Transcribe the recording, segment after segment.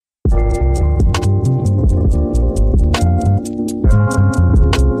Maybe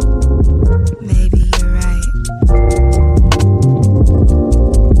you're right.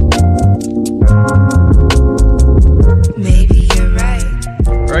 Maybe you're right.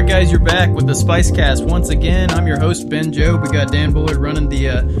 All right, guys, you're back with the Spice Cast once again. I'm your host, Ben Jobe. We got Dan Bullard running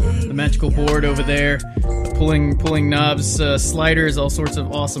the magical board over there, pulling knobs, sliders, all sorts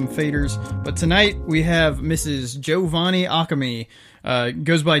of awesome faders. But tonight we have Mrs. Giovanni Akami.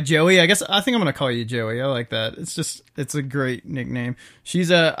 Goes by Joey. I think I'm gonna call you Joey. I like that. It's a great nickname.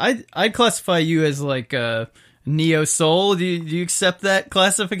 She's I'd classify you as like neo soul. Do you accept that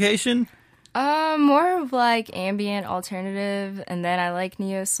classification? More of like ambient alternative, and then I like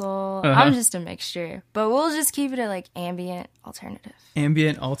neo soul. Uh-huh. I'm just a mixture, but we'll just keep it at like ambient alternative.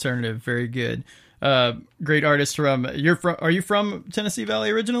 Ambient alternative, very good. Great artist from. Are you from Tennessee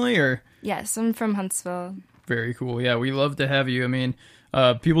Valley originally, or? Yes, I'm from Huntsville. Very cool. Yeah, we love to have you. I mean,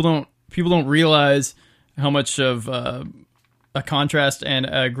 people don't realize how much of a contrast and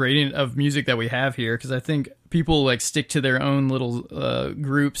a gradient of music that we have here, because I think people like stick to their own little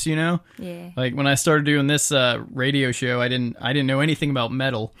groups, you know. Yeah. Like when I started doing this radio show, I didn't know anything about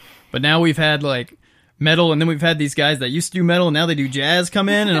metal, but now we've had like metal, and then we've had these guys that used to do metal, and now they do jazz come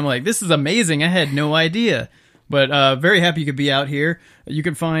in, and I'm like, this is amazing. I had no idea. But very happy you could be out here. You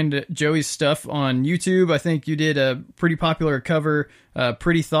can find Joey's stuff on YouTube. I think you did a pretty popular cover,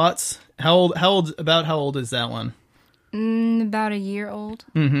 Pretty Thoughts. How old is that one? About a year old.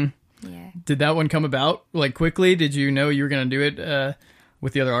 Mm-hmm. Yeah. Did that one come about like quickly? Did you know you were going to do it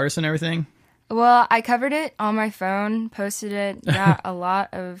with the other artists and everything? Well, I covered it on my phone, posted it, got a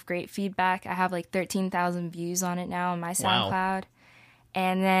lot of great feedback. I have like 13,000 views on it now on my SoundCloud. Wow.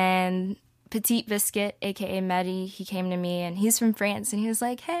 And then Petit Biscuit, aka Mehdi, he came to me, and he's from France, and he was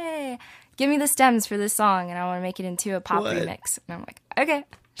like, hey, give me the stems for this song, and I want to make it into a pop remix. And I'm like, okay,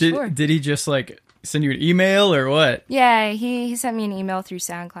 sure. Did he just like send you an email or what? Yeah, he sent me an email through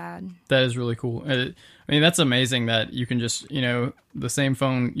SoundCloud. That is really cool. I mean, that's amazing that you can just, the same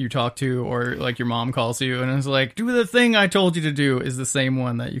phone you talk to, or like your mom calls you and it's like, do the thing I told you to do, is the same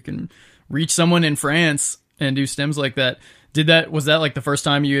one that you can reach someone in France and do stems like that. Was that like the first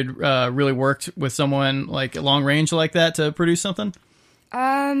time you had really worked with someone like long range like that to produce something?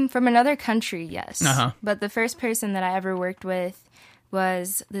 From another country, yes. Uh-huh. But the first person that I ever worked with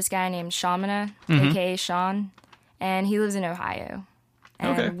was this guy named Shamana, aka Sean, and he lives in Ohio.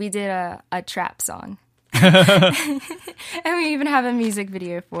 And we did a trap song. And we even have a music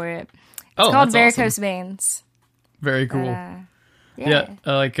video for it. It's called Varicose Veins. Very cool.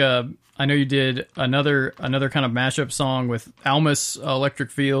 I know you did another kind of mashup song with Almas,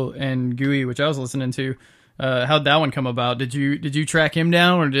 Electric Feel, and Gooey, which I was listening to. How'd that one come about? Did you track him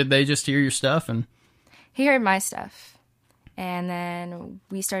down, or did they just hear your stuff? And he heard my stuff, and then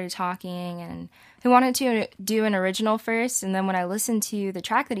we started talking, and he wanted to do an original first, and then when I listened to the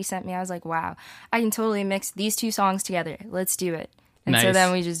track that he sent me, I was like, wow, I can totally mix these two songs together. Let's do it. And so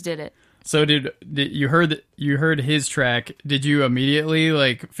then we just did it. So did you heard his track? Did you immediately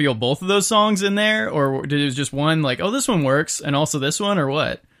like feel both of those songs in there, or did it was just one like, oh, this one works, and also this one, or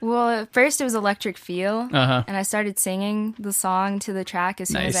what? Well, at first it was Electric Feel, and I started singing the song to the track as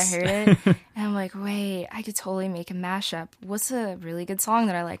soon as I heard it, and I'm like, wait, I could totally make a mashup. What's a really good song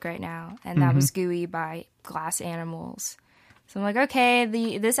that I like right now? And that was Gooey by Glass Animals. So I'm like, okay,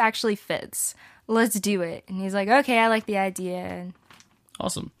 this actually fits. Let's do it. And he's like, okay, I like the idea. And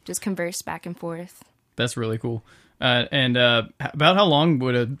awesome. Just converse back and forth. That's really cool. And about how long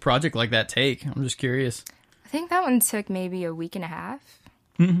would a project like that take? I'm just curious. I think that one took maybe a week and a half.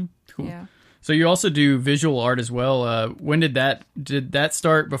 Mm-hmm. Cool. Yeah. So you also do visual art as well. When did that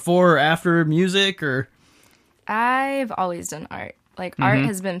start? Before or after music, or? I've always done art. Like art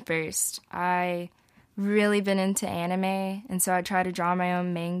has been first. I really been into anime, and so I try to draw my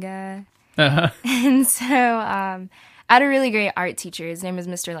own manga. And so I had a really great art teacher. His name was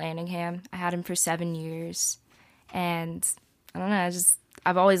Mr. Landingham. I had him for 7 years, and I don't know.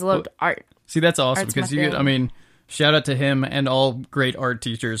 I've always loved art. See, that's awesome Art's because shout out to him and all great art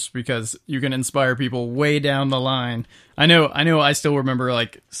teachers, because you can inspire people way down the line. I know. I still remember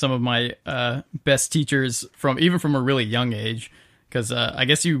like some of my best teachers from a really young age, because I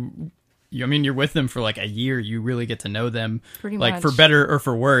guess you're with them for like a year. You really get to know them, pretty like much. For better or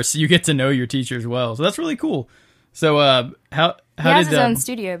for worse. You get to know your teachers well, so that's really cool. So how he has his own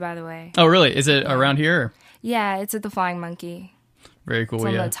studio, by the way. Oh, really? Is it around here? Or? Yeah, it's at the Flying Monkey. Very cool.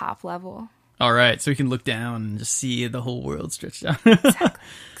 It's on the top level. All right, so you can look down and just see the whole world stretched out. Exactly.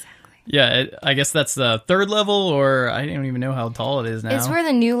 Yeah, I guess that's the third level, or I don't even know how tall it is now. It's where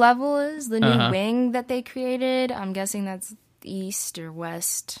the new level is, the new wing that they created. I'm guessing that's southeast or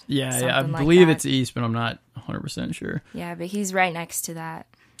west. Yeah, I believe it's east, but I'm not 100% sure. Yeah, but he's right next to that.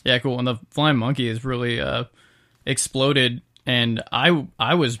 Yeah, cool. And the Flying Monkey has really exploded, and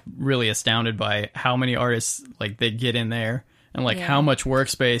I was really astounded by how many artists like they get in there, and like how much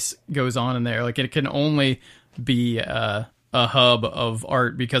workspace goes on in there. Like it can only be a hub of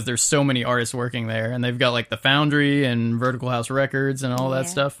art because there's so many artists working there, and they've got like the Foundry and Vertical House Records and all that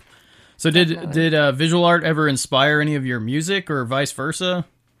stuff. So did visual art ever inspire any of your music, or vice versa?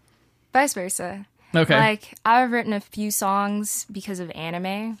 Vice versa. Okay. Like, I've written a few songs because of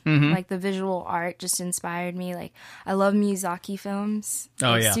anime. Like, the visual art just inspired me. Like, I love Miyazaki films.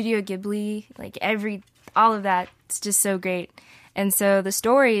 Oh, like, yeah. Studio Ghibli. Like, all of that. It's just so great. And so the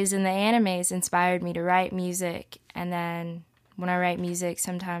stories and the animes inspired me to write music. And then when I write music,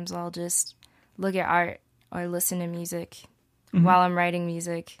 sometimes I'll just look at art or listen to music while I'm writing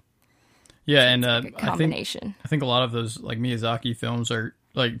music. Yeah, so and like a combination. I think a lot of those like Miyazaki films are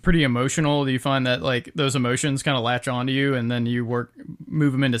like pretty emotional. Do you find that like those emotions kind of latch onto you, and then you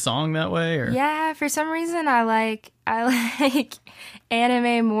move them into song that way? Or yeah, for some reason I like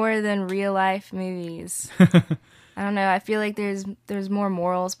anime more than real life movies. I don't know. I feel like there's more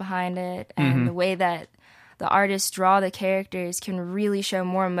morals behind it, and the way that the artists draw the characters can really show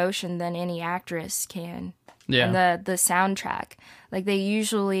more emotion than any actress can. Yeah. And the soundtrack, like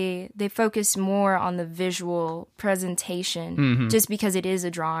they focus more on the visual presentation just because it is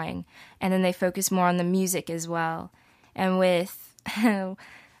a drawing, and then they focus more on the music as well. And with I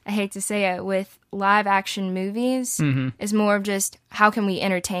hate to say it, with live action movies, it's more of just how can we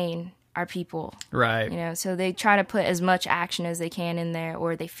entertain our people, right? You know, so they try to put as much action as they can in there,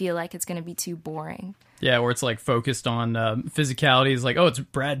 or they feel like it's going to be too boring. Yeah, where it's like focused on physicalities, like, oh, it's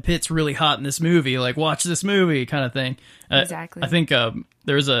Brad Pitt's really hot in this movie, like watch this movie, kind of thing. Exactly. I think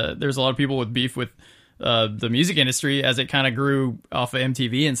there's a lot of people with beef with the music industry as it kind of grew off of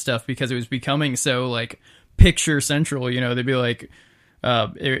MTV and stuff, because it was becoming so like picture central. You know, they'd be like, a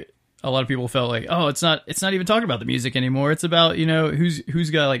lot of people felt like, oh, it's not even talking about the music anymore. It's about, you know, who's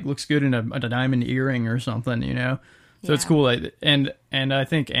got like looks good in a diamond earring or something, you know. So it's cool, and I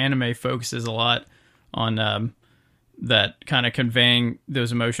think anime focuses a lot on that kind of conveying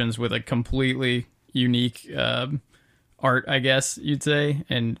those emotions with a completely unique art, I guess you'd say,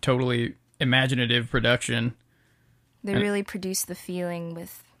 and totally imaginative production. They really produce the feeling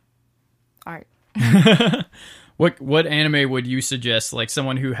with art. What anime would you suggest, like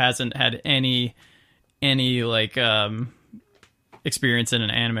someone who hasn't had any like experience in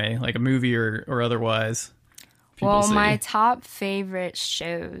an anime, like a movie or otherwise? Well, my top favorite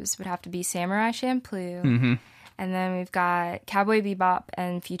shows would have to be Samurai Champloo, and then we've got Cowboy Bebop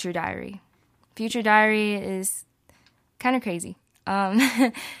and Future Diary. Future Diary is kind of crazy.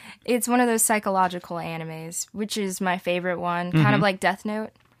 It's one of those psychological animes, which is my favorite one, kind of like Death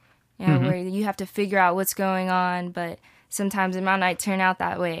Note, you know, where you have to figure out what's going on, but sometimes it might not turn out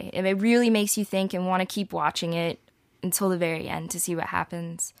that way. It really makes you think and want to keep watching it until the very end to see what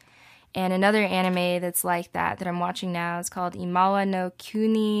happens. And another anime that's like that I'm watching now is called Imawa no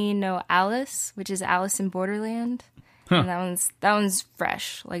Kuni no Alice, which is Alice in Borderland. And that one's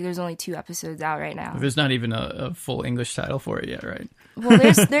fresh. Like, there's only 2 episodes out right now. There's not even a full English title for it yet, right? Well,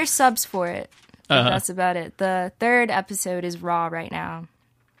 there's subs for it. But that's about it. The 3rd episode is raw right now.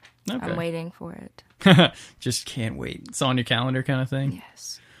 Okay. I'm waiting for it. Just can't wait. It's on your calendar kind of thing?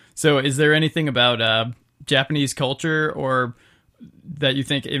 Yes. So is there anything about Japanese culture or that you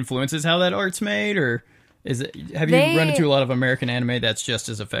think influences how that art's made, or have you run into a lot of American anime that's just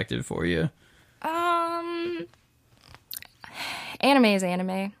as effective for you? Anime is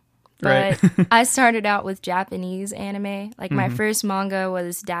anime, but right. I started out with Japanese anime. Like, my first manga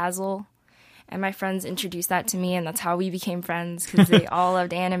was Dazzle, and my friends introduced that to me, and that's how we became friends, because they all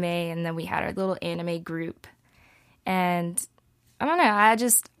loved anime, and then we had our little anime group. And I don't know,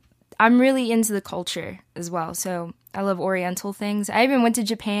 I'm really into the culture as well, so I love Oriental things. I even went to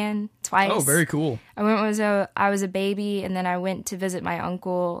Japan twice. Oh, very cool. I went when I was a baby, and then I went to visit my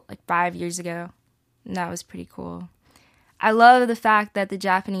uncle like 5 years ago, and that was pretty cool. I love the fact that the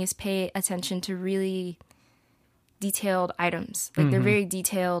Japanese pay attention to really detailed items. Like, they're very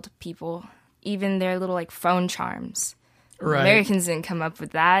detailed people. Even their little like phone charms. Right. Americans didn't come up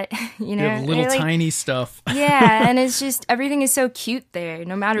with that, you know? They have little tiny stuff. Yeah, and it's just, everything is so cute there,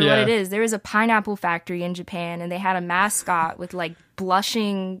 no matter what it is. There was a pineapple factory in Japan, and they had a mascot with like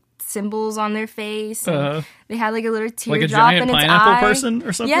blushing symbols on their face. And they had like a little teardrop in its eye. Like a giant pineapple person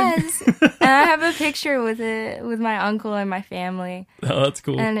or something? Yes. And I have a picture with it with my uncle and my family. Oh, that's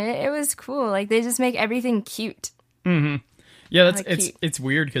cool. And it was cool. Like, they just make everything cute. Yeah, it's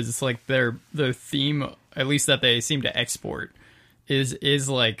weird because it's like their theme at least that they seem to export, is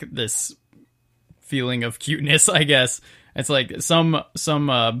like this feeling of cuteness, I guess. It's like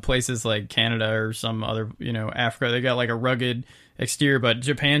some places like Canada or some other, Africa, they got like a rugged exterior, but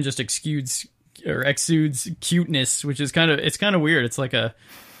Japan just exudes cuteness, which is kind of weird. It's like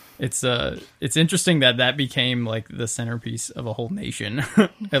it's interesting that became like the centerpiece of a whole nation,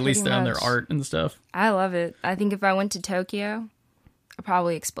 at least on their art and stuff. I love it. I think if I went to Tokyo, I'd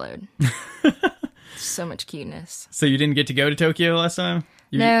probably explode. So much cuteness. So you didn't get to go to Tokyo last time?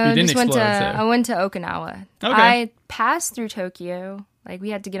 No, you didn't just explode. I went to Okinawa. Okay. I passed through Tokyo. Like, we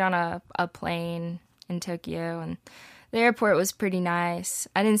had to get on a plane in Tokyo, and the airport was pretty nice.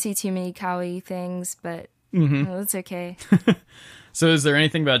 I didn't see too many kawaii things, but it's okay. So is there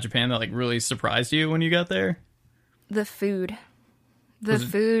anything about Japan that like really surprised you when you got there? The food. The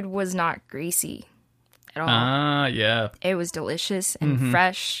food was not greasy at all. Ah, yeah. It was delicious and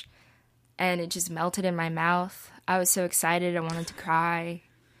fresh, and it just melted in my mouth. I was so excited. I wanted to cry.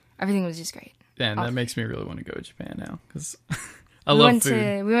 Everything was just great. Man, that makes me really want to go to Japan now, because I love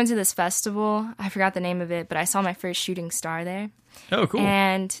food. We went to this festival. I forgot the name of it, but I saw my first shooting star there. Oh, cool.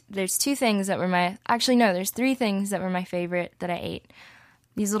 And there's there's 3 things that were my favorite that I ate.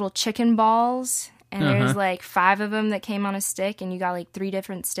 These little chicken balls, and there's like 5 of them that came on a stick, and you got like 3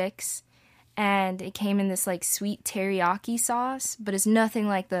 different sticks. And it came in this like sweet teriyaki sauce, but it's nothing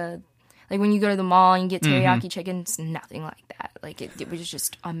like like when you go to the mall and you get teriyaki chicken, it's nothing like that. Like it was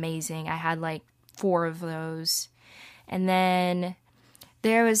just amazing. I had like 4 of those. And then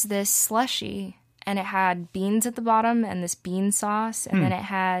there was this slushie, and it had beans at the bottom and this bean sauce, and then it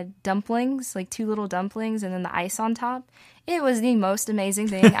had dumplings, like 2 little dumplings, and then the ice on top. It was the most amazing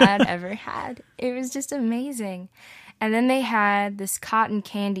thing I had ever had. It was just amazing. And then they had this cotton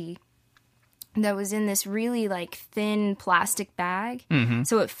candy that was in this really like thin plastic bag.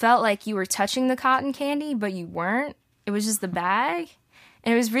 So it felt like you were touching the cotton candy, but you weren't. It was just the bag.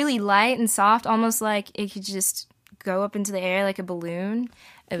 And it was really light and soft, almost like it could just go up into the air like a balloon.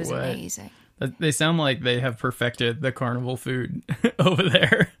 It was amazing. They sound like they have perfected the carnival food over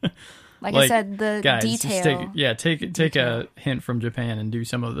there. Like I said, the guys, detail. Take a hint from Japan and do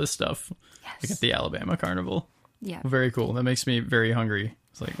some of this stuff. Yes. Like at the Alabama Carnival. Yeah. Very cool. That makes me very hungry.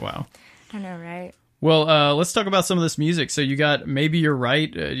 It's like, wow. I know, right? Well, let's talk about some of this music. So you got Maybe You're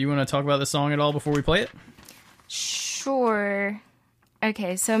Right. Do you want to talk about the song at all before we play it? Sure.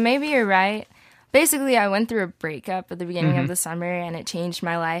 Okay, so Maybe You're Right. Basically, I went through a breakup at the beginning of the summer, and it changed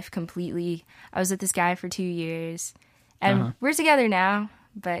my life completely. I was with this guy for 2 years, and we're together now.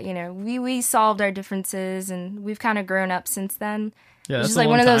 But, we solved our differences, and we've kind of grown up since then. Yeah, that's just like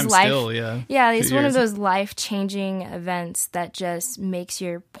one of those it's one of those life-changing events that just makes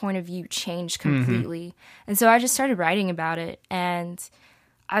your point of view change completely. And so I just started writing about it, and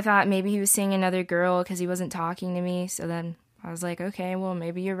I thought maybe he was seeing another girl because he wasn't talking to me. So then I was like, okay, well,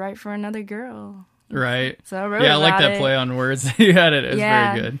 maybe you're right for another girl. Right. So I wrote I like that play on words. You had it. It's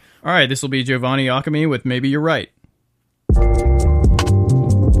very good. All right, this will be Giovanni Iacchimi with Maybe You're Right.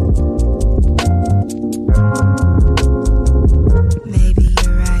 Maybe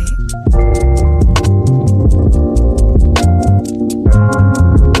you're right.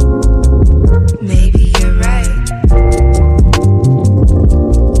 Maybe you're right.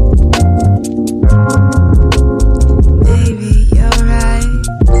 Maybe you're right.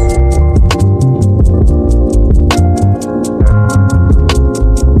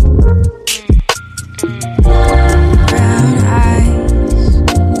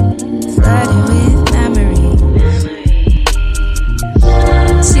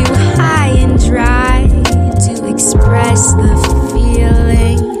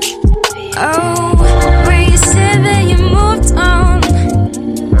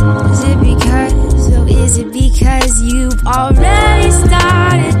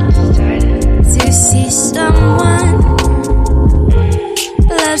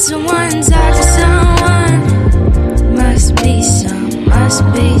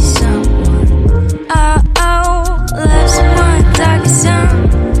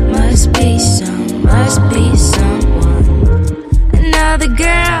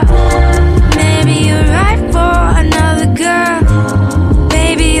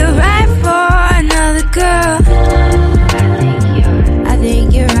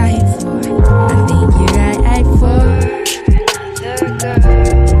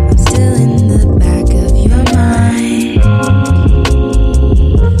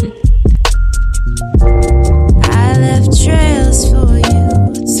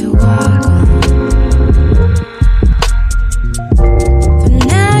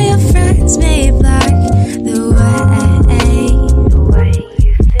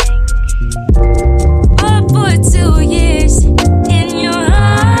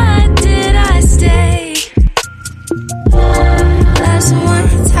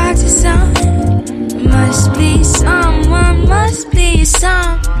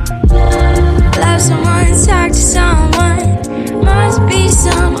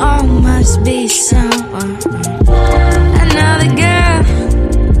 must be someone. Another girl,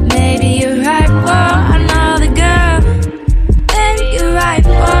 maybe you're right for another girl. Maybe you're right for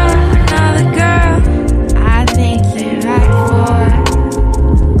another girl. I think they're right for.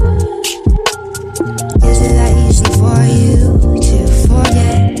 Is it that easy for you to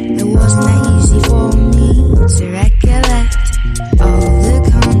forget? It wasn't that easy for me to recollect all the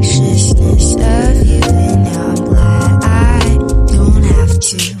consciousness of you, and now I'm glad I don't have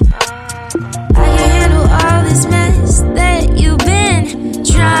to. I can handle all this mess that you've been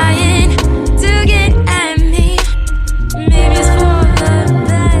trying to get at me. Maybe it's for the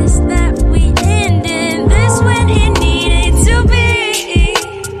best that we ended this when it needed to be.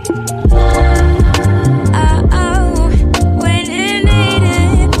 When it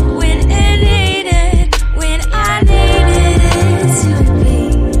needed, when it needed, when I needed it to be.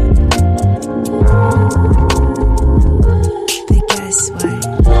 But guess what?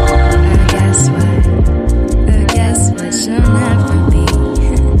 Oh, guess what? Oh, guess what? She'll never be.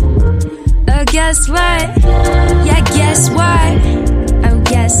 Oh, guess what? Yeah, guess what? Oh,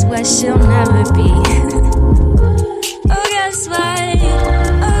 guess what? She'll never be. Oh, guess what?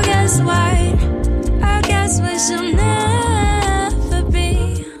 Oh, guess what? Oh, guess what? She'll never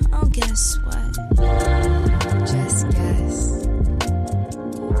be. Oh, guess what? Just guess.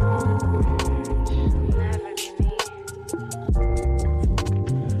 She'll never be me.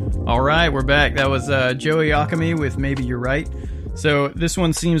 All right, we're back. That was Joey Iacommi with Maybe You're Right. So this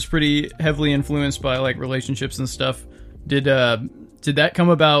one seems pretty heavily influenced by like relationships and stuff. Did that come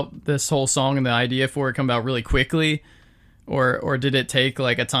about, this whole song and the idea for it come about really quickly? Or did it take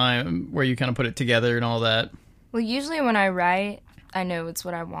like a time where you kind of put it together and all that? Well, usually when I write, I know it's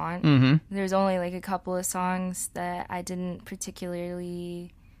what I want. Mm-hmm. There's only like a couple of songs that I didn't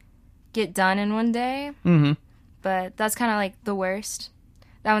particularly get done in one day. Mm-hmm. But that's kind of like the worst.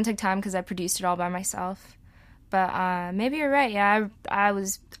 That one took time because I produced it all by myself. But maybe you're right. Yeah, I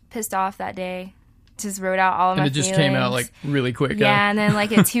was pissed off that day. Just wrote out all of my feelings. And it just came out like really quick. Yeah, and then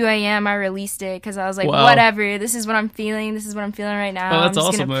like at 2 a.m. I released it because I was like, wow. Whatever. This is what I'm feeling. This is what I'm feeling right now. Oh, that's I'm just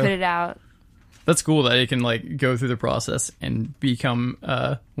awesome, going to put it out. That's cool that it can like go through the process and become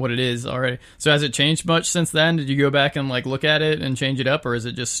what it is already. So has it changed much since then? Did you go back and like look at it and change it up, or is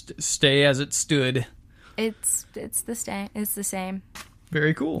it just stay as it stood? It's the same. It's the same.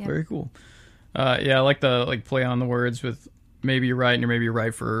 Very cool. Yeah. Very cool. Yeah, I like the like play on the words with maybe you're right and maybe you're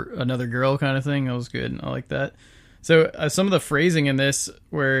right for another girl kind of thing. That was good. I like that. So some of the phrasing in this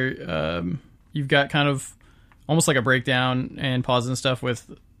where you've got kind of almost like a breakdown and pause and stuff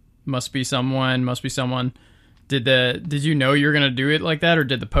with must be someone. Did you know you were going to do it like that, or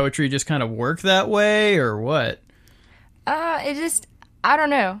did the poetry just kind of work that way, or what? I don't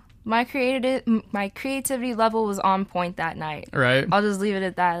know. My creativity level was on point that night. Right. I'll just leave it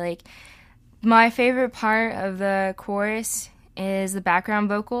at that. Like, my favorite part of the chorus is the background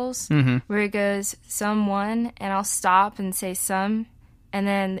vocals, mm-hmm. where it goes someone, and I'll stop and say some, and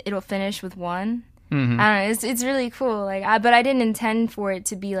then it'll finish with one. Mm-hmm. I don't know. It's really cool. But I didn't intend for it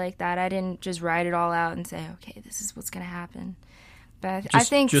to be like that. I didn't just write it all out and say, okay, this is what's gonna happen. But I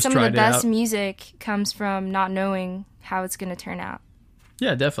think some of the best music comes from not knowing how it's gonna turn out.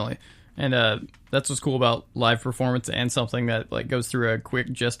 Yeah, definitely. And that's what's cool about live performance and something that like goes through a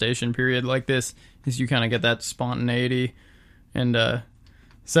quick gestation period like this, is you kind of get that spontaneity. And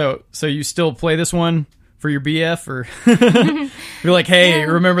so you still play this one for your BF, or you're like, hey, yeah.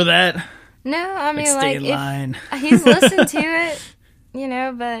 Remember that? No, I mean, stay in line. He's listened to it,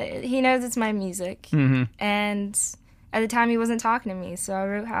 but he knows it's my music. Mm-hmm. And at the time, he wasn't talking to me, so I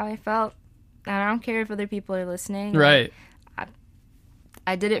wrote how I felt. And I don't care if other people are listening. Right.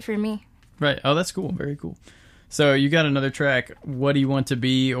 I did it for me. Right. Oh, that's cool. Very cool. So you got another track, What Do You Want to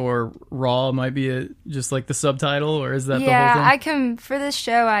Be, or Raw might be just like the subtitle, or is that the whole thing? For this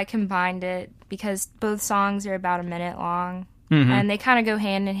show, I combined it because both songs are about a minute long, mm-hmm. and they kind of go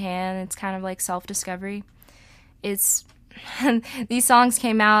hand in hand. It's kind of like self-discovery. These songs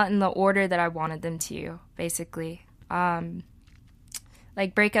came out in the order that I wanted them to, basically.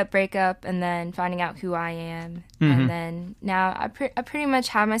 Like break up, and then finding out who I am. Mm-hmm. And then now I pretty much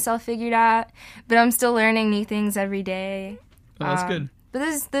have myself figured out, but I'm still learning new things every day. Oh, that's good.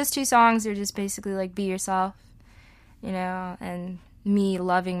 But those two songs are just basically like be yourself, and me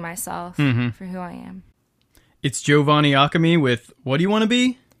loving myself mm-hmm. for who I am. It's Giovanni Iacommi with What Do You Want to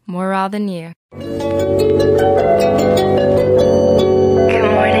Be? More raw than you.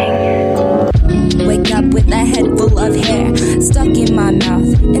 Wake up with a head full of hair stuck in my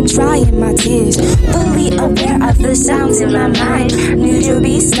mouth and drying my tears. Fully aware of the sounds in my mind. New to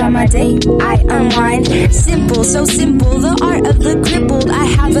be start my day, I unwind. Simple, so simple, the art of the crippled. I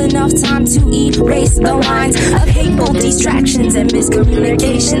have enough enough time to erase the lines of hateful distractions and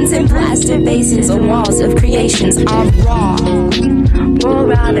miscommunications and plaster faces on walls of creations. I'm raw, or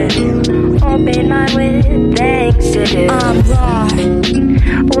rather, open mind with things to do. I'm raw.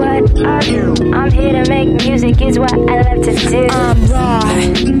 What are you? I'm here to make music is what I love to do. I'm raw,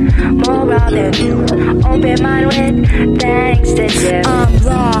 more rather, open mind with things to do. I'm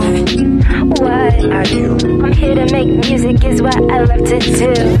raw. What are you? I'm here to make music is what I love to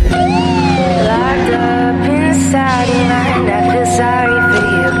do. Locked up inside your mind, I feel sorry for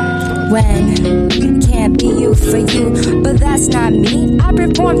you. When can't be you for you, but that's not me. I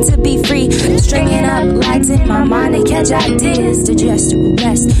perform to be free, stringing up lights in my mind to catch ideas, to just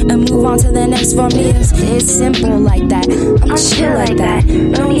rest and move on to the next 4 meals. It's simple like that. I'm chill like that.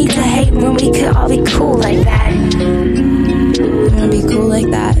 No need to hate when we could all be cool like that. You wanna be cool like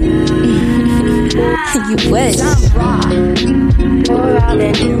that? You wish. I'm raw, more raw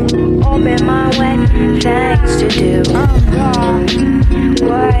than you. Open my way, things to do. I'm raw.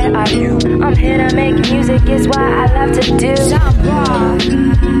 What are you? I'm here to make music is what I love to do. I'm raw.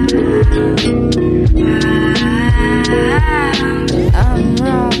 I'm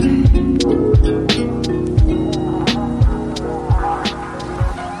raw.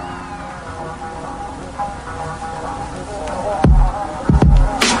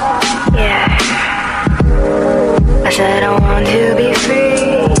 I said I want to be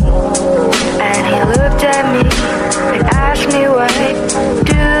free, and he looked at me and asked me what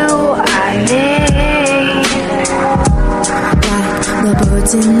do I mean. Like the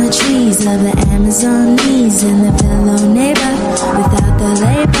birds in the trees of the Amazonies and the fellow neighbor without the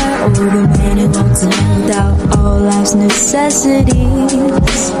labor, or the man who walks around without all life's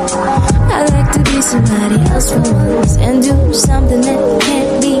necessities. I like to be somebody else for once and do something that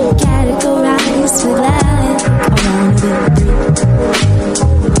can't be categorized with life.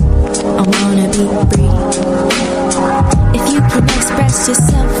 I wanna be free. If you can express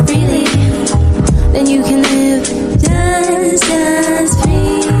yourself freely, then you can live just as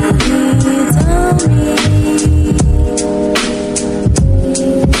free. You told me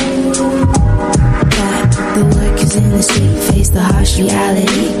that the workers in the street face the harsh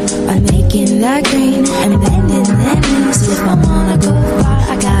reality of making that green and bending their knees. If I wanna go far,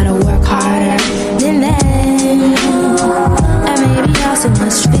 I gotta work harder than them. And maybe also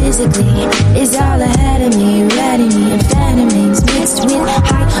much physically is all ahead of me, ready me, amphetamines mixed with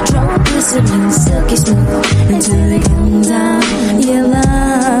hydroglycerin, silky smooth until it comes out your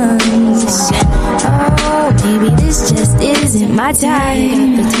lungs. Oh, maybe this just isn't my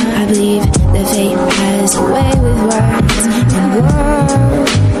time. I believe that fate has a way with words and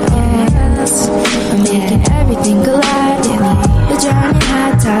words. I'm making everything collide, the journey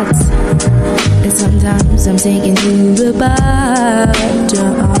high tides. And sometimes I'm sinking to the bottom, and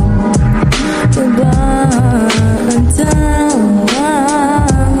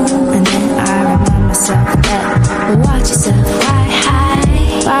then I remind myself that watch yourself fly high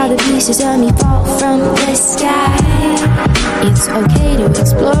while the pieces of me fall from the sky. It's okay to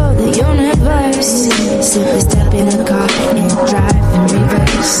explore the universe. Simply step in a car and drive in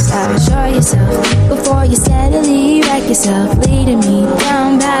reverse. Assure yourself before you steadily wreck yourself, leading me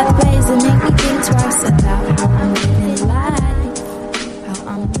down pathways that make me think twice about how I'm living life, how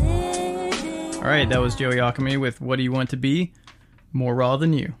I'm living. All right, that was Joey Alchemy with "What Do You Want to Be?" More raw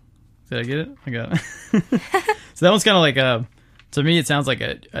than you. Did I get it? I got it. So that one's kind of like to me, it sounds like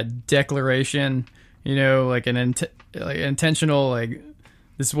a declaration. You know, like an intentional, like,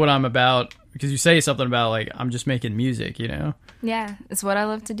 this is what I'm about, because you say something about, like, I'm just making music, you know? Yeah, it's what I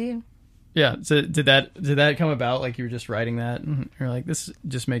love to do. Yeah, so did that come about, like, you were just writing that, and you're like, this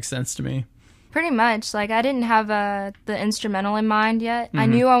just makes sense to me? Pretty much. Like, I didn't have the instrumental in mind yet. Mm-hmm. I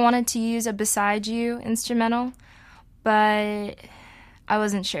knew I wanted to use a Beside You instrumental, but I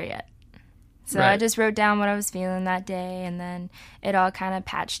wasn't sure yet. So right. I just wrote down what I was feeling that day, and then it all kind of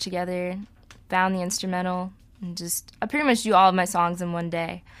patched together. Found the instrumental, and I pretty much do all of my songs in one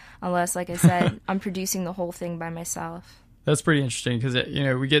day, unless, like I said, I'm producing the whole thing by myself. That's pretty interesting, because you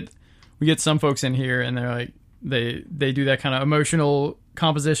know, we get some folks in here and they're like, they do that kind of emotional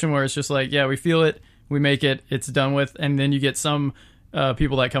composition where it's just like, yeah, we feel it, we make it, it's done with, and then you get some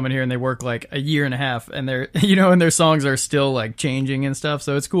people that come in here and they work like a year and a half, and they're, you know, and their songs are still like changing and stuff.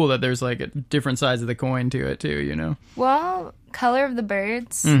 So it's cool that there's like a different sides of the coin to it too, you know. Well, Color of the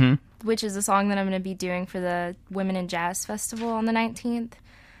Birds. Mm-hmm. Which is a song that I'm going to be doing for the Women in Jazz Festival on the 19th.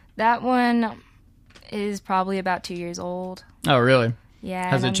 That one is probably about 2 years old. Oh, really? Yeah.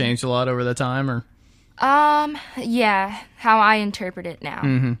 Has it changed a lot over the time, or? Yeah, how I interpret it now.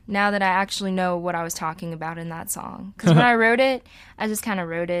 Mm-hmm. Now that I actually know what I was talking about in that song. Because when I wrote it, I just kind of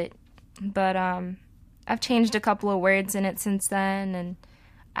wrote it but I've changed a couple of words in it since then, and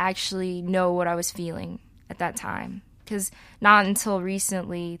I actually know what I was feeling at that time. Because not until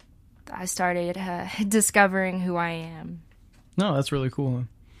recently I started discovering who I am. No, that's really cool.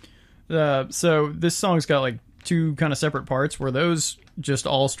 So this song's got like 2 kind of separate parts. Were those just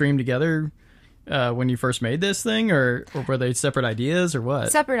all streamed together when you first made this thing, or were they separate ideas, or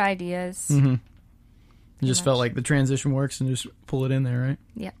what? Separate ideas. Mm-hmm. You just felt like the transition works and just pull it in there, right?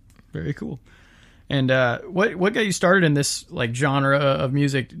 Yeah. Very cool. And what got you started in this like genre of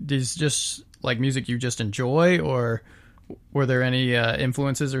music? Is just like music you just enjoy, or were there any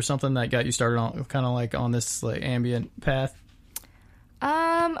influences or something that got you started on kind of like on this like ambient path?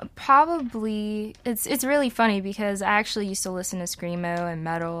 Probably it's really funny because I actually used to listen to screamo and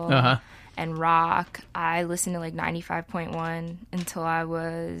metal and rock. I listened to like 95.1 until I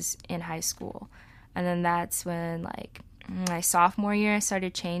was in high school, and then that's when like my sophomore year I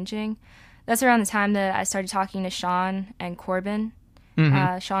started changing. That's around the time that I started talking to Sean and Corbin.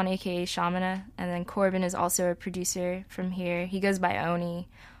 Sean, aka Shamana, and then Corbin is also a producer from here. He goes by Oni,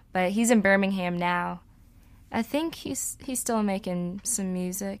 but he's in Birmingham now. I think he's still making some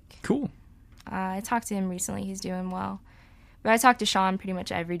music. Cool. I talked to him recently. He's doing well. But I talk to Sean pretty much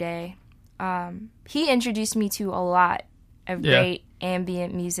every day. He introduced me to a lot of great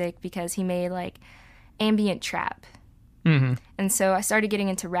ambient music because he made like ambient trap. Mm-hmm. And so I started getting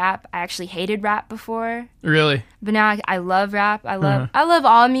into rap. I actually hated rap before. Really? But now I love rap. I love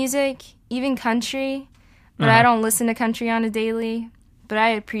all music, even country. But I don't listen to country on a daily. But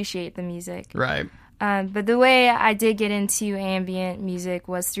I appreciate the music. Right. But the way I did get into ambient music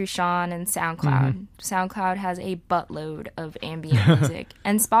was through Sean and SoundCloud. SoundCloud has a buttload of ambient music.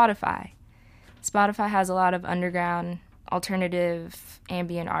 And Spotify. Spotify has a lot of underground, alternative,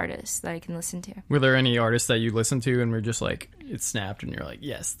 ambient artists that I can listen to. Were there any artists that you listened to and were just like, it snapped and you're like,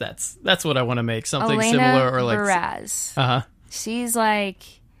 yes, that's what I want to make, something Elena similar? Or like Baraz. She's like,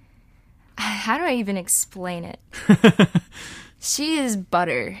 how do I even explain it? She is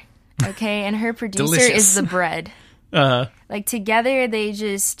butter. Okay, and her producer Delicious. is the bread. Like together, they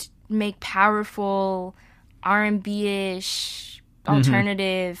just make powerful R&B-ish,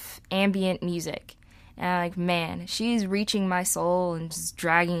 alternative, ambient music. And I'm like, man, she's reaching my soul and just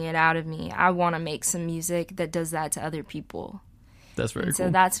dragging it out of me. I want to make some music that does that to other people. That's very cool. So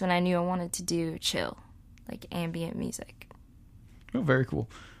that's when I knew I wanted to do chill, like ambient music. Oh, very cool.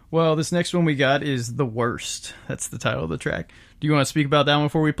 Well, this next one we got is The Worst. That's the title of the track. Do you want to speak about that one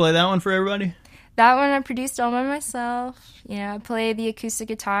before we play that one for everybody? That one I produced all by myself. You know, I play the acoustic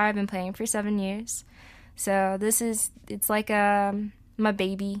guitar. I've been playing for 7 years. So it's like my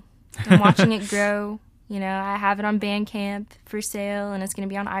baby. I'm watching it grow. You know, I have it on Bandcamp for sale, and it's going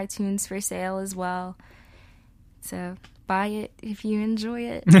to be on iTunes for sale as well. So buy it if you enjoy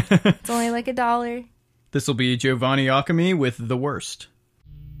it. It's only like $1. This will be Giovanni Iacommi with The Worst.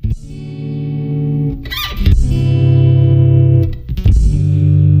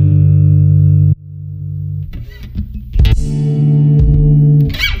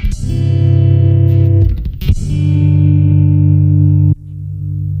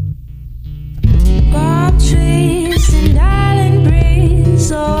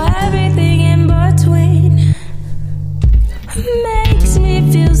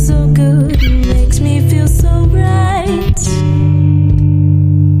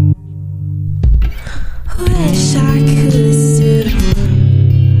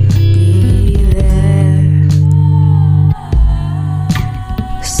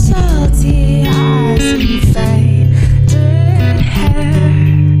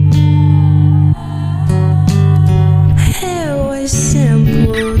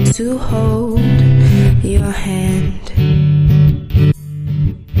 To hold your hand.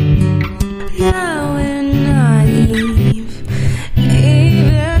 Now we're not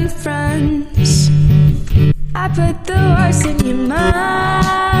even friends. I put the worst in your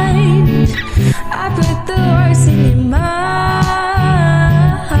mind. I put the worst in your mind.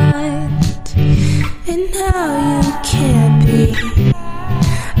 And now you can't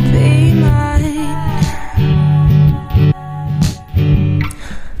be mine.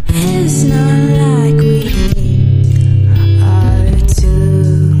 It's not like we are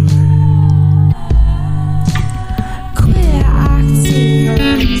two. Quit acting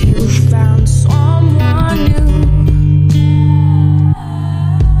like you found someone new.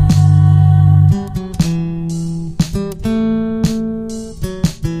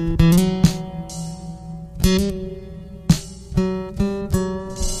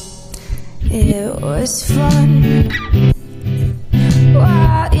 It was fun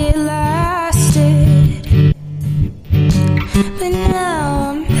while it lasted, but now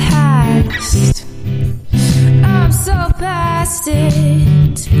I'm high lost. I'm so past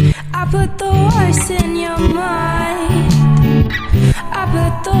it. I put the worst in your mind. I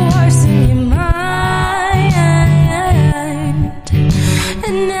put the worst in your mind.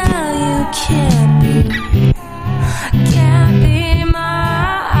 And now you can't be mine.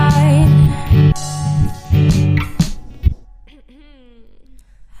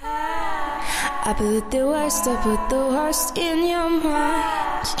 I put the worst in your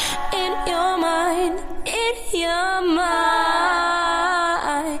mind, in your mind, in your mind.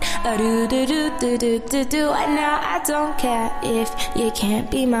 Do. And now I don't care if you can't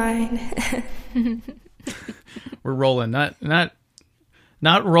be mine. We're rolling, not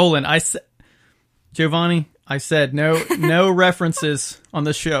rolling. Giovanni, I said no references on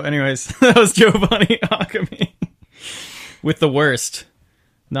the show. Anyways, that was Giovanni Akami with the worst.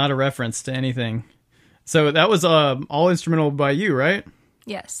 Not a reference to anything. So that was all instrumental by you, right?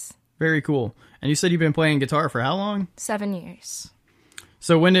 Yes. Very cool. And you said you've been playing guitar for how long? 7 years.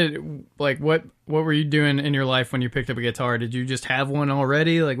 So when did, like, what were you doing in your life when you picked up a guitar? Did you just have one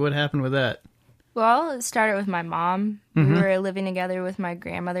already? Like, what happened with that? Well, it started with my mom. Mm-hmm. We were living together with my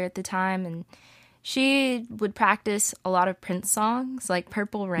grandmother at the time, and she would practice a lot of Prince songs, like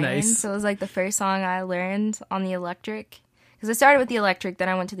Purple Rain. Nice. So it was like the first song I learned on the electric. Because I started with the electric, then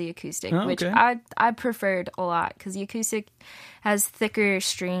I went to the acoustic, which I preferred a lot. Because the acoustic has thicker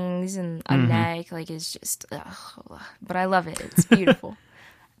strings and a neck. Like, it's just... but I love it. It's beautiful.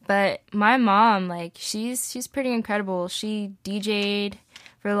 But my mom, like, she's pretty incredible. She DJ'd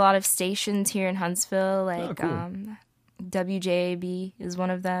for a lot of stations here in Huntsville. Like, WJAB is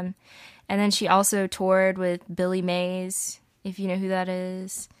one of them. And then she also toured with Billy Mays, if you know who that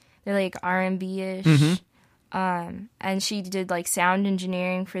is. They're, like, R&B-ish. Mm-hmm. And she did like sound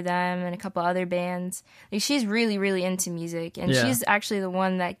engineering for them and a couple other bands. Like, she's really, really into music, and she's actually the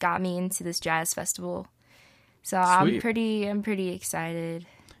one that got me into this jazz festival. So I'm pretty excited.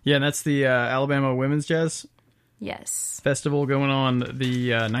 Yeah, and that's the Alabama Women's Jazz Festival going on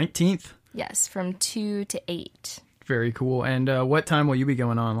the 19th. Yes, from 2 to 8. Very cool. And what time will you be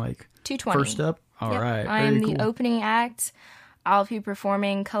going on? Like 2:20. First up. All right. I am the opening act. I'll be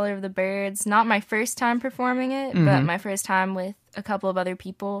performing Color of the Birds. Not my first time performing it, but my first time with a couple of other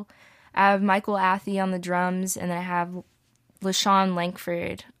people. I have Michael Athey on the drums, and then I have LaShawn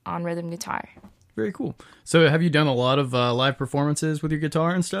Lankford on rhythm guitar. Very cool. So have you done a lot of live performances with your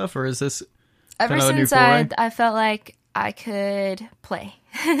guitar and stuff, or is this ever since I felt like I could play,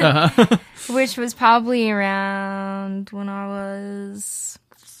 which was probably around when I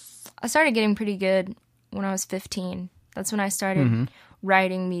started getting pretty good when I was 15. That's when I started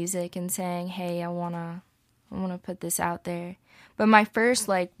writing music and saying, "Hey, I wanna put this out there." But my first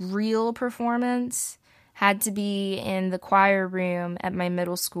like real performance had to be in the choir room at my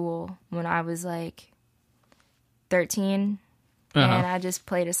middle school when I was like 13, and I just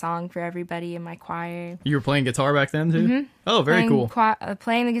played a song for everybody in my choir. You were playing guitar back then too? Mm-hmm. Oh, very cool.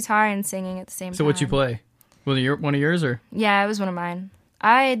 Playing the guitar and singing at the same time. So what'd you play? Was it one of yours or? Yeah, it was one of mine.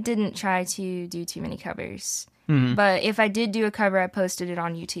 I didn't try to do too many covers. Mm-hmm. But if I did do a cover, I posted it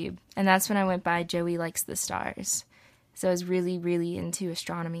on YouTube. And that's when I went by Joey Likes the Stars. So I was really, really into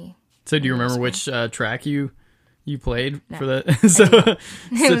astronomy. So do you remember which track you played for that?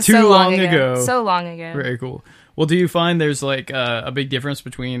 It was too long ago. So long ago. Very cool. Well, do you find there's like a big difference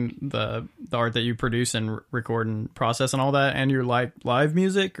between the art that you produce and record and process and all that and your live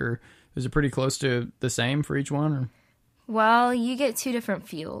music? Or is it pretty close to the same for each one? Or? Well, you get two different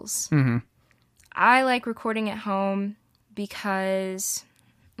feels. Mm-hmm. I like recording at home because,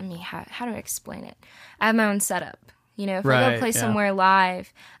 how do I explain it? I have my own setup. You know, if I go play somewhere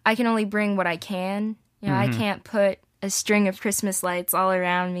live, I can only bring what I can. You know, I can't put a string of Christmas lights all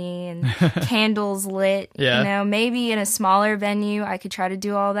around me and candles lit. Yeah. You know, maybe in a smaller venue, I could try to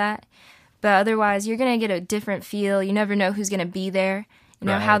do all that. But otherwise, you're going to get a different feel. You never know who's going to be there. You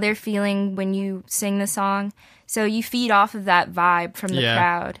know, how they're feeling when you sing the song. So you feed off of that vibe from the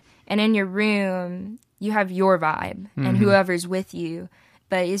crowd. And in your room, you have your vibe and whoever's with you.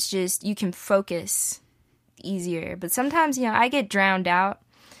 But it's just, you can focus easier. But sometimes, you know, I get drowned out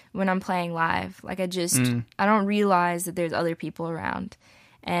when I'm playing live. Like, I don't realize that there's other people around.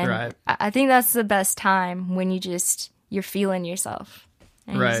 And I think that's the best time when you're feeling yourself.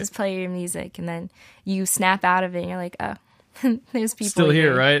 And you just play your music and then you snap out of it and you're like, oh, there's people still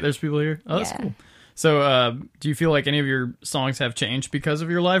here, right? There's people here. Oh, that's cool. So, do you feel like any of your songs have changed because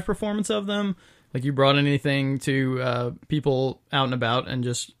of your live performance of them? Like, you brought anything to people out and about and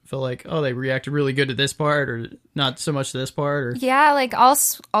just feel like, oh, they reacted really good to this part, or not so much to this part? Or yeah, like I'll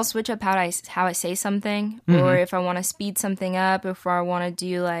switch up how I say something, or if I want to speed something up, if I want to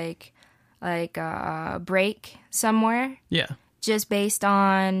do like like a break somewhere. Yeah. Just based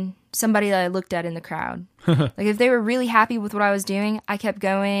on somebody that I looked at in the crowd. Like if they were really happy with what I was doing, I kept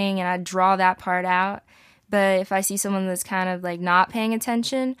going and I'd draw that part out. But if I see someone that's kind of like not paying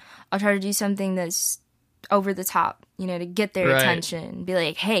attention, I'll try to do something that's over the top, you know, to get their attention. Be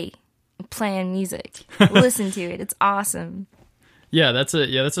like, hey, I'm playing music. Listen to it. It's awesome. Yeah, that's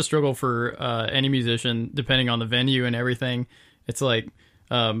a struggle for any musician, depending on the venue and everything. It's like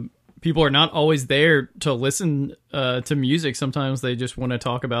people are not always there to listen to music. Sometimes they just want to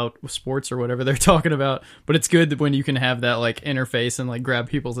talk about sports or whatever they're talking about. But it's good when you can have that like interface and like grab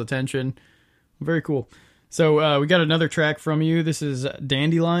people's attention. Very cool. So we got another track from you. This is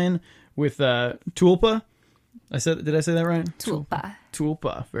Dandelion with Tulpa. Did I say that right?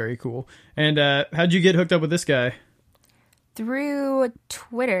 Tulpa. Very cool. And how'd you get hooked up with this guy? Through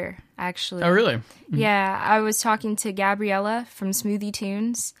Twitter, actually. Oh, really? Mm-hmm. Yeah, I was talking to Gabriella from Smoothie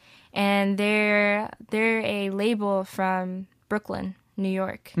Tunes, and they're a label from Brooklyn, New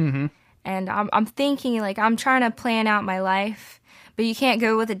York. Mm-hmm. And I'm thinking, like, I'm trying to plan out my life, but you can't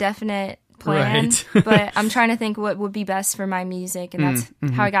go with a definite plan. Right. But I'm trying to think what would be best for my music, and that's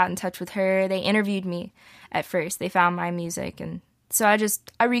how I got in touch with her. They interviewed me at first. They found my music, and so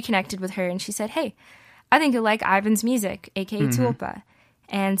I reconnected with her, and she said, hey, I think you'll like Ivan's music, aka Tulpa.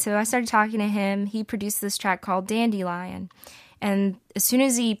 And so I started talking to him. He produced this track called Dandelion. And as soon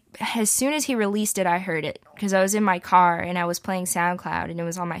as he released it, I heard it because I was in my car and I was playing SoundCloud and it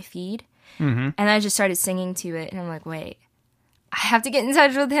was on my feed. And I just started singing to it, and I'm like, wait, I have to get in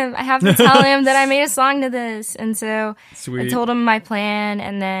touch with him. I have to tell him that I made a song to this. And so I told him my plan,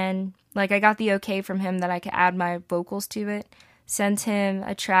 and then like I got the okay from him that I could add my vocals to it. Sent him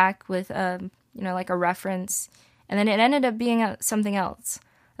a track with like a reference, and then it ended up being something else.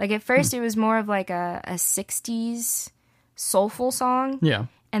 Like at first it was more of like a 60s soulful song. Yeah.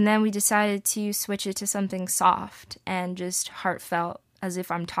 And then we decided to switch it to something soft and just heartfelt, as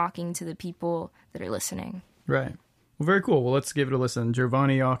if I'm talking to the people that are listening. Right. Well, very cool. Well, let's give it a listen.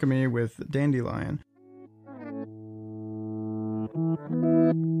 Giovanni Iacommi with Dandelion.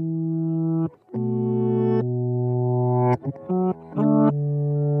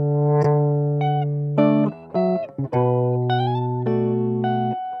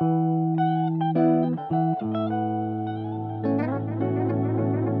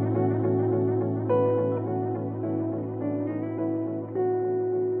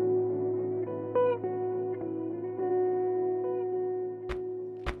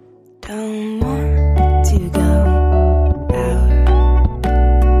 Don't want to go out.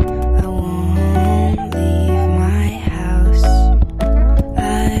 I won't leave my house.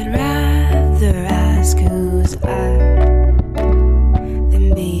 I'd rather ask who's out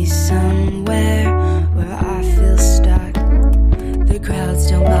than be somewhere where I feel stuck. The crowds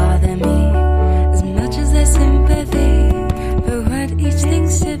don't bother me as much as their sympathy for what each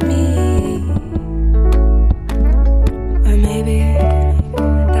thinks of me. Or maybe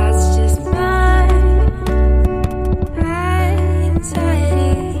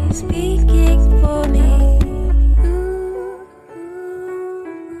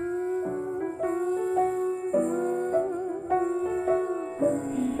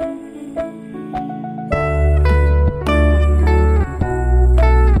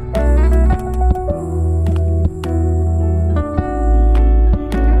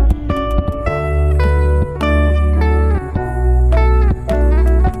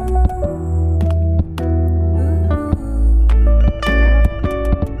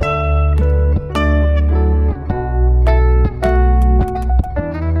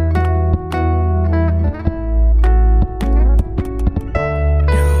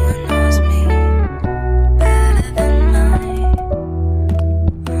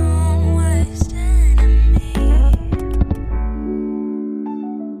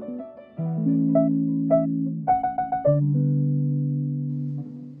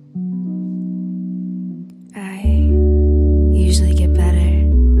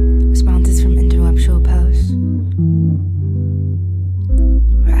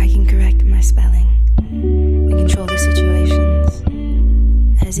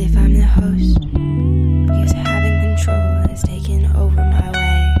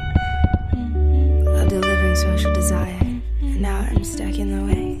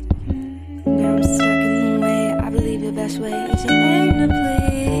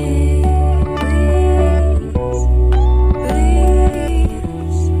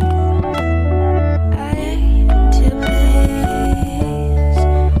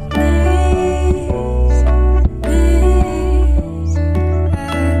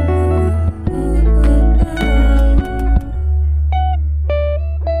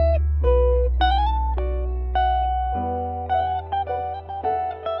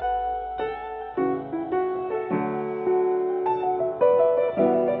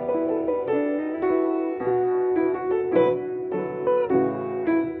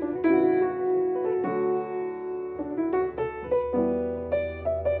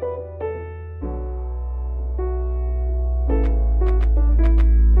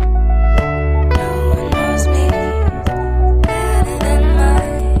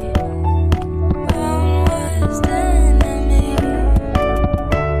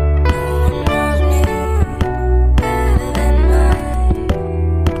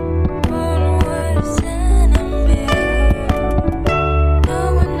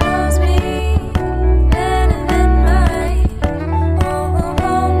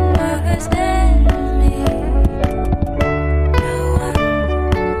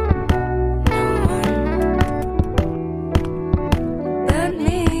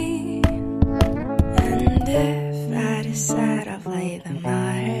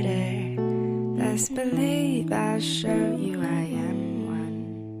Best believe I'll show you I am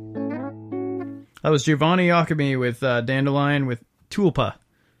one. That was Giovanni Iacommi with Dandelion with Tulpa.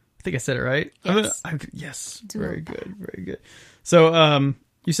 I think I said it right. Yes. Yes. Very good. Very good. So,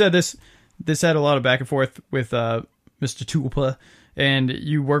 you said this had a lot of back and forth with Mr. Tulpa, and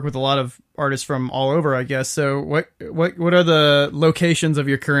you work with a lot of artists from all over, I guess. So, what are the locations of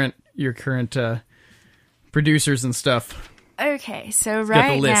your current producers and stuff? Okay, so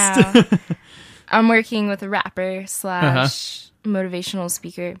right now I'm working with a rapper / motivational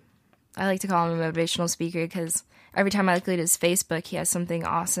speaker. I like to call him a motivational speaker because every time I look at his Facebook, he has something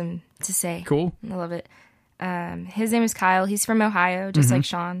awesome to say. Cool. I love it. His name is Kyle. He's from Ohio, just like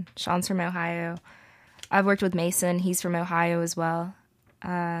Sean. Sean's from Ohio. I've worked with Mason. He's from Ohio as well.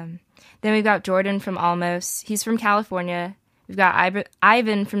 Then we've got Jordan from Almost. He's from California. We've got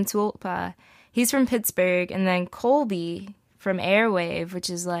Ivan from Tulpa. He's from Pittsburgh. And then Colby from Airwave, which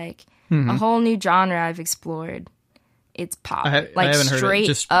is like a whole new genre I've explored. It's pop. I haven't straight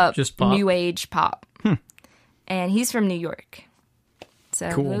heard it. up just pop? new age pop. And he's from New York. So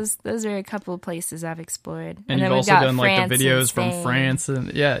cool. those are a couple of places I've explored. And then you've also done like the videos from Spain. France,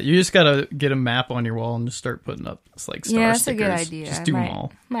 and you just gotta get a map on your wall and just start putting up like star that's stickers. a good idea. Just do them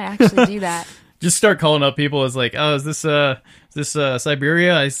all. Might actually do that. Just start calling up people as like, oh, is this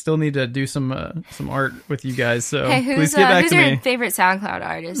Siberia? I still need to do some art with you guys. So hey, please get back who's to your me. favorite SoundCloud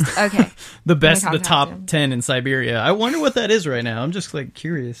artist? Okay, the top 10 in Siberia. I wonder what that is right now. I'm just like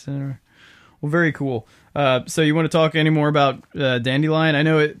curious. Well, very cool. So you want to talk any more about Dandelion? I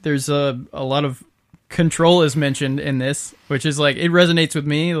know there's a lot of control is mentioned in this, which is like, it resonates with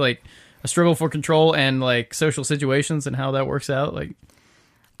me, like a struggle for control and like social situations and how that works out. Like,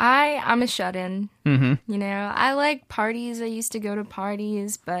 I'm a shut-in. You know, I like parties. I used to go to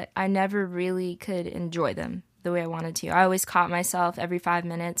parties, but I never really could enjoy them the way I wanted to. I always caught myself every 5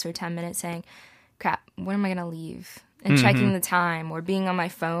 minutes or 10 minutes saying, crap, when am I going to leave? And checking the time or being on my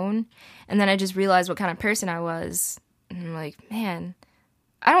phone. And then I just realized what kind of person I was. And I'm like, man,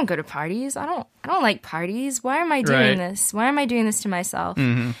 I don't go to parties. I don't like parties. Why am I doing this? Why am I doing this to myself?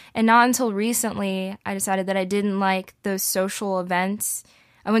 And not until recently, I decided that I didn't like those social events.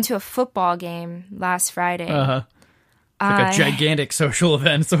 I went to a football game last Friday. Like a gigantic social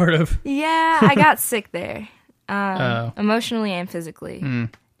event, sort of. Yeah, I got sick there. Emotionally and physically.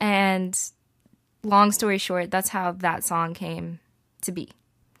 And long story short, that's how that song came to be.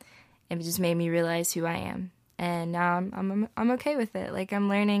 It just made me realize who I am. And now I'm okay with it. Like, I'm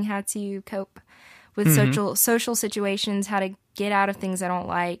learning how to cope with social situations, how to get out of things I don't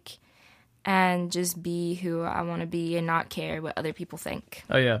like, and just be who I want to be and not care what other people think.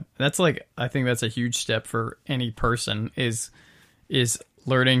 Oh yeah. That's like, I think that's a huge step for any person is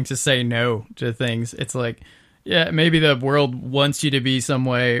learning to say no to things. It's like, yeah, maybe the world wants you to be some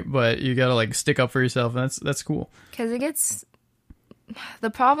way, but you gotta like stick up for yourself, and that's cool. Because the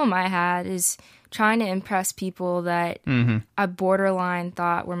problem I had is trying to impress people that I borderline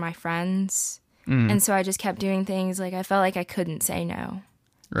thought were my friends, and so I just kept doing things like I felt like I couldn't say no,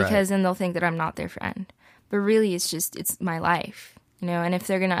 because then they'll think that I'm not their friend. But really, it's my life, you know. And if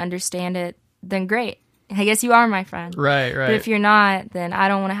they're gonna understand it, then great. I guess you are my friend, right? But if you're not, then I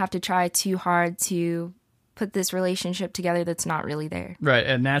don't want to have to try too hard to put this relationship together that's not really there. Right,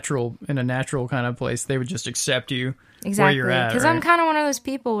 in a natural kind of place, they would just accept you exactly where you're at. Because I'm kind of one of those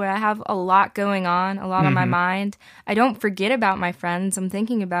people where I have a lot going on, a lot on my mind. I don't forget about my friends. I'm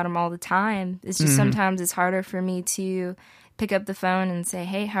thinking about them all the time. It's just sometimes it's harder for me to pick up the phone and say,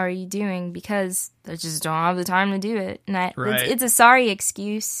 hey, how are you doing? Because I just don't have the time to do it. And it's a sorry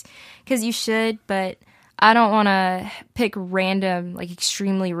excuse, because you should, but I don't want to pick random, like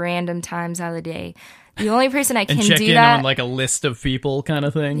extremely random times out of the day. The only person I can and check do in that on like a list of people kind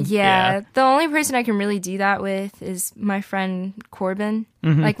of thing. Yeah, the only person I can really do that with is my friend Corbin.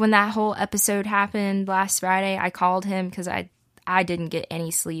 Like when that whole episode happened last Friday, I called him because I didn't get any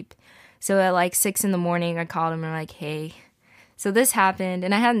sleep. So at like 6 a.m, I called him and I'm like, hey, so this happened,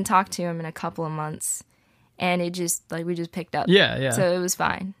 and I hadn't talked to him in a couple of months, and it just like we just picked up. Yeah. So it was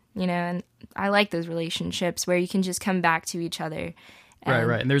fine, you know. And I like those relationships where you can just come back to each other.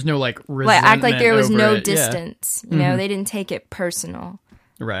 Right. And there's no like resentment, like act like there was no it. distance. You know, they didn't take it personal.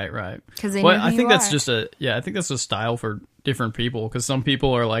 Right. Because they I think that's just I think that's a style for different people. Because some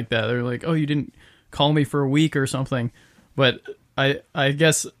people are like that. They're like, oh, you didn't call me for a week or something. But I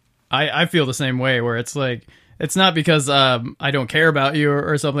guess I feel the same way, where it's like, it's not because I don't care about you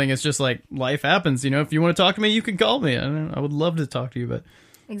or something. It's just like life happens. You know, if you want to talk to me, you can call me. I would love to talk to you, but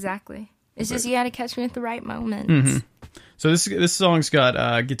exactly. It's just you got to catch me at the right moment. So this song's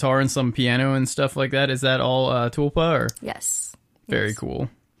got guitar and some piano and stuff like that. Is that all Tulpa? Or? Yes. Very cool.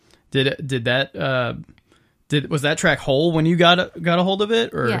 Did that was that track whole when you got a hold of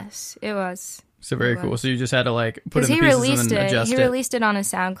it? Or? Yes, it was. So very cool. So you just had to like put in the pieces and then adjust it. He released it on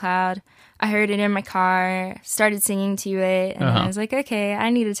his SoundCloud. I heard it in my car, started singing to it, and then I was like, okay,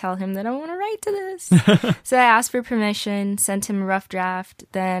 I need to tell him that I want to write to this. So I asked for permission, sent him a rough draft,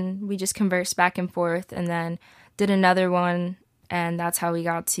 then we just conversed back and forth, and then did another one, and that's how we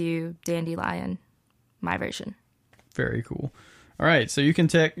got to Dandelion, my version. Very cool. All right, so you can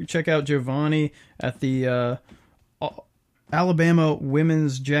check out Giovanni at the Alabama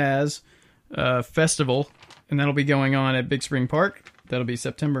Women's Jazz Festival, and that'll be going on at Big Spring Park. That'll be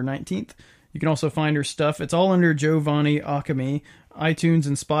September 19th. You can also find her stuff. It's all under Giovanni Akami, iTunes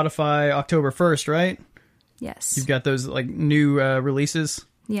and Spotify, October 1st, right? Yes. You've got those like new releases?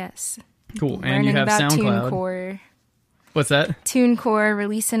 Yes. Cool. And you have SoundCloud. TuneCore. What's that? TuneCore,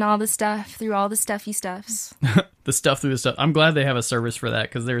 releasing all the stuff through all the stuffy stuffs. The stuff through the stuff. I'm glad they have a service for that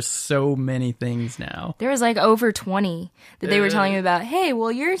because there's so many things now. There was like over 20 that they were telling me about. Hey,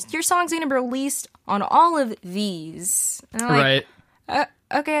 well, your song's going to be released on all of these. And I'm like, right.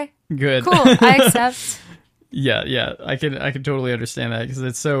 Okay. Good. Cool. I accept. Yeah. I can totally understand that because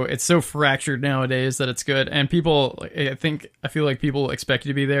it's so fractured nowadays that it's good. And people, I feel like people expect you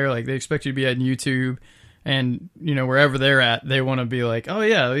to be there. Like they expect you to be on YouTube. And, you know, wherever they're at, they want to be like, oh,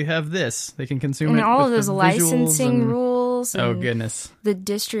 yeah, we have this. They can consume it. And all of those licensing rules. Oh, goodness. The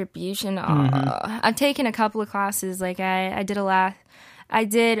distribution. I've taken a couple of classes. Like, I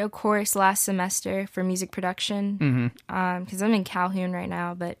did a course last semester for music production. Because I'm in Calhoun right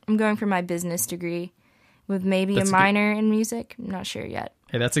now. But I'm going for my business degree with maybe a minor in music. I'm not sure yet.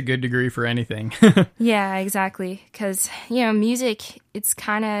 Hey, that's a good degree for anything. Yeah, exactly. Because, you know, music, it's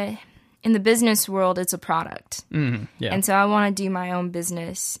kind of... In the business world, it's a product. Yeah. And so I want to do my own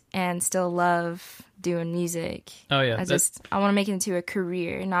business and still love doing music. Oh, yeah. I want to make it into a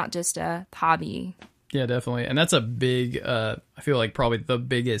career, not just a hobby. Yeah, definitely. And that's a big, I feel like probably the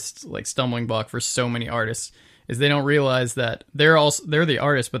biggest like stumbling block for so many artists is they don't realize that they're the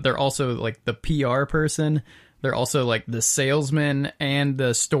artist, but they're also like the PR person. They're also like the salesman and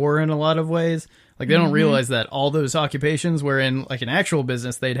the store in a lot of ways. Like, they don't realize that all those occupations where in, like, an actual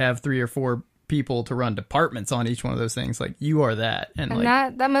business, they'd have 3 or 4 people to run departments on each one of those things. Like, you are that. And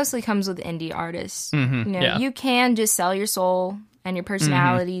like, that mostly comes with indie artists. You know, you can just sell your soul and your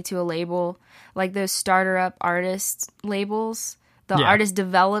personality to a label. Like those starter-up artist labels, the artist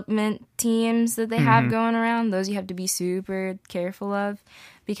development teams that they have going around, those you have to be super careful of.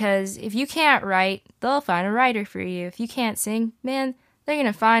 Because if you can't write, they'll find a writer for you. If you can't sing, man... They're going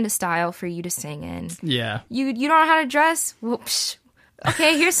to find a style for you to sing in. Yeah. You don't know how to dress? Whoops.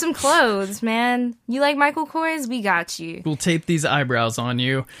 Okay, here's some clothes, man. You like Michael Kors? We got you. We'll tape these eyebrows on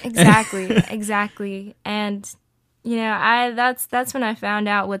you. Exactly. And, you know, that's when I found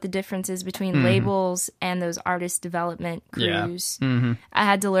out what the difference is between labels and those artist development crews. Yeah. I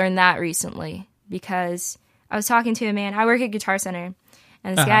had to learn that recently because I was talking to a man. I work at Guitar Center.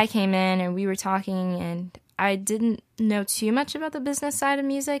 And this guy came in and we were talking and... I didn't know too much about the business side of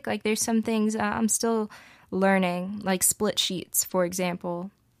music. Like, there's some things I'm still learning, like split sheets, for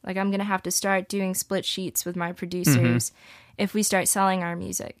example. Like, I'm going to have to start doing split sheets with my producers if we start selling our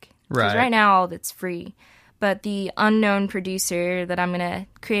music. Because right now, all of it's free. But the unknown producer that I'm going to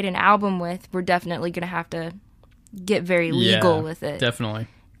create an album with, we're definitely going to have to get very legal with it. Definitely.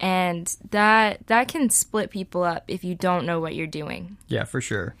 And that can split people up if you don't know what you're doing. Yeah, for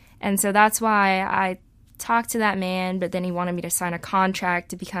sure. And so that's why I... talked to that man, but then he wanted me to sign a contract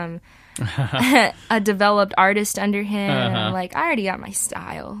to become a developed artist under him. And I'm like, I already got my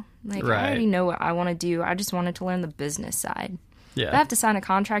style. Like, I already know what I want to do. I just wanted to learn the business side. Yeah. If I have to sign a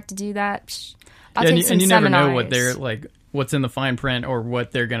contract to do that, I'll take some seminars. And you never know what they're like, what's in the fine print or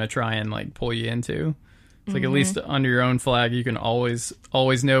what they're going to try and like pull you into. It's like at least under your own flag, you can always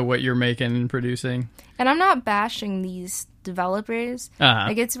know what you're making and producing. And I'm not bashing these developers.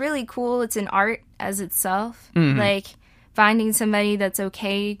 Like, it's really cool. It's an art as itself. Like, finding somebody that's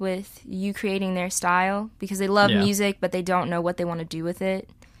okay with you creating their style because they love music, but they don't know what they want to do with it.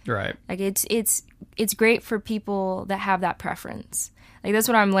 Right. Like, it's great for people that have that preference. Like, that's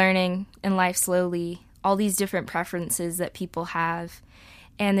what I'm learning in life slowly. All these different preferences that people have.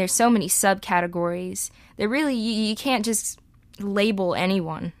 And there's so many subcategories that really you can't just label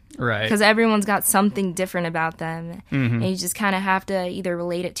anyone. Right. Because everyone's got something different about them. And you just kind of have to either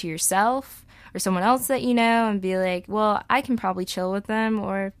relate it to yourself or someone else that you know and be like, well, I can probably chill with them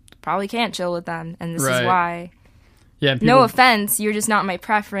or probably can't chill with them. And this is why. Yeah. No offense. You're just not my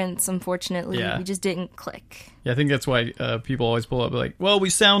preference, unfortunately. Yeah. We just didn't click. Yeah, I think that's why people always pull up like, well,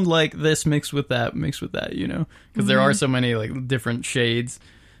 we sound like this mixed with that, you know? Because there are so many like different shades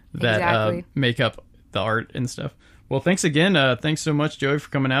that make up the art and stuff. Well, thanks again. Thanks so much, Joey, for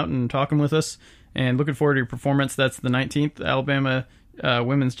coming out and talking with us. And looking forward to your performance. That's the 19th Alabama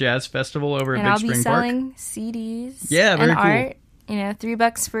Women's Jazz Festival over at Big Spring Park. And I'll be selling CDs very and cool. art.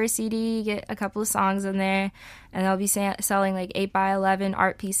 $3 for a CD, you get a couple of songs in there. And I'll be selling like 8x11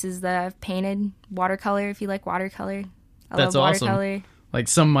 art pieces that I've painted, watercolor, if you like watercolor. That's love awesome. Watercolor. Like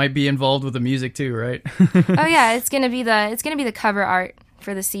some might be involved with the music too, right? Oh yeah, it's gonna be the cover art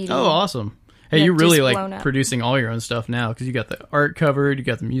for the CD. Oh, awesome. Hey, you're really like producing all your own stuff now because you got the art covered, you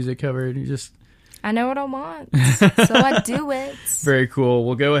got the music covered. I know what I want, so I do it. Very cool.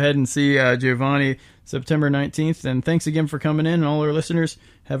 We'll go ahead and see Giovanni September 19th. And thanks again for coming in, and all our listeners.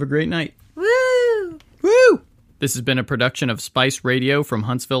 Have a great night. Woo! Woo! This has been a production of Spice Radio from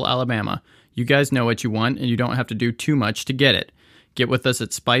Huntsville, Alabama. You guys know what you want, and you don't have to do too much to get it. Get with us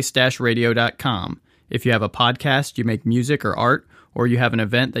at spice-radio.com. If you have a podcast, you make music or art, or you have an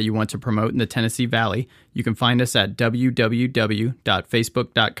event that you want to promote in the Tennessee Valley, you can find us at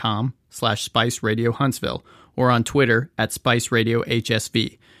www.facebook.com/Spice Radio Huntsville or on Twitter at Spice Radio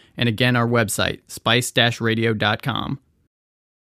HSV. And again, our website, spice-radio.com.